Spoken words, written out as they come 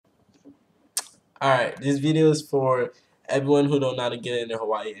Alright, this video is for everyone who don't know how to get into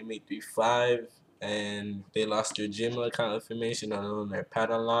Hawaii M835 and they lost their Gmail account information or their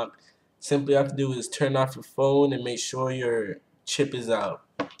pattern lock. Simply have to do is turn off your phone and make sure your chip is out.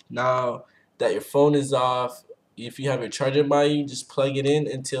 Now that your phone is off, if you have your charger by you, just plug it in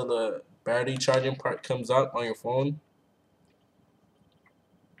until the battery charging part comes up on your phone.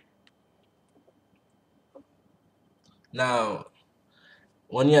 Now,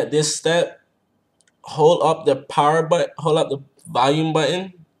 when you're at this step, hold up the power button, hold up the volume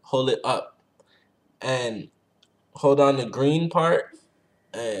button, hold it up, and hold on the green part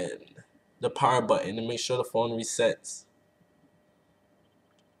and the power button to make sure the phone resets.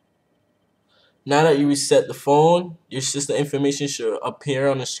 Now that you reset the phone, your system information should appear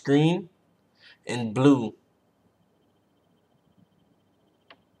on the screen in blue.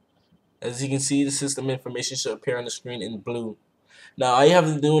 As you can see, the system information should appear on the screen in blue. Now all you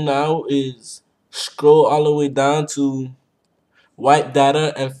have to do now is scroll all the way down to wipe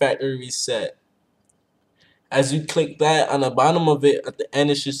data and factory reset. As you click that, on the bottom of it, at the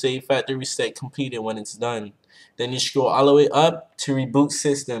end it should say factory reset completed when it's done. Then you scroll all the way up to reboot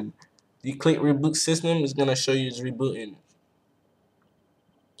system. You click reboot system, it's gonna show you it's rebooting.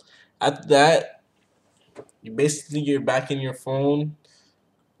 After that, you're back in your phone.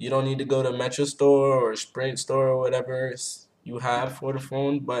 You don't need to go to Metro Store or Sprint Store or whatever you have for the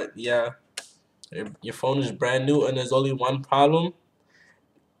phone. But yeah, your phone is brand new and there's only one problem.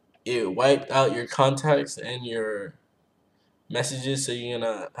 It wiped out your contacts and your messages, so you're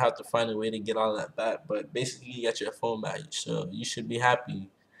gonna have to find a way to get all that back. But basically, you got your phone back, so you should be happy.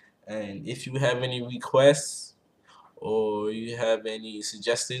 And if you have any requests or you have any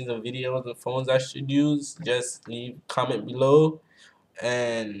suggestions of videos and phones I should use, just leave a comment below.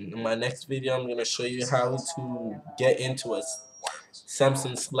 And in my next video, I'm gonna show you how to get into a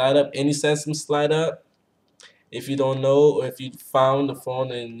Samsung slide up, any Samsung slide up. If you don't know, or if you found the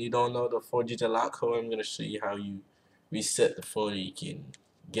phone and you don't know the 4-digit lock code, I'm gonna show you how you reset the phone. You can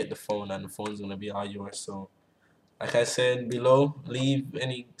get the phone, and the phone's gonna be all yours. So, like I said below, leave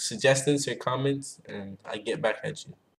any suggestions or comments, and I get back at you.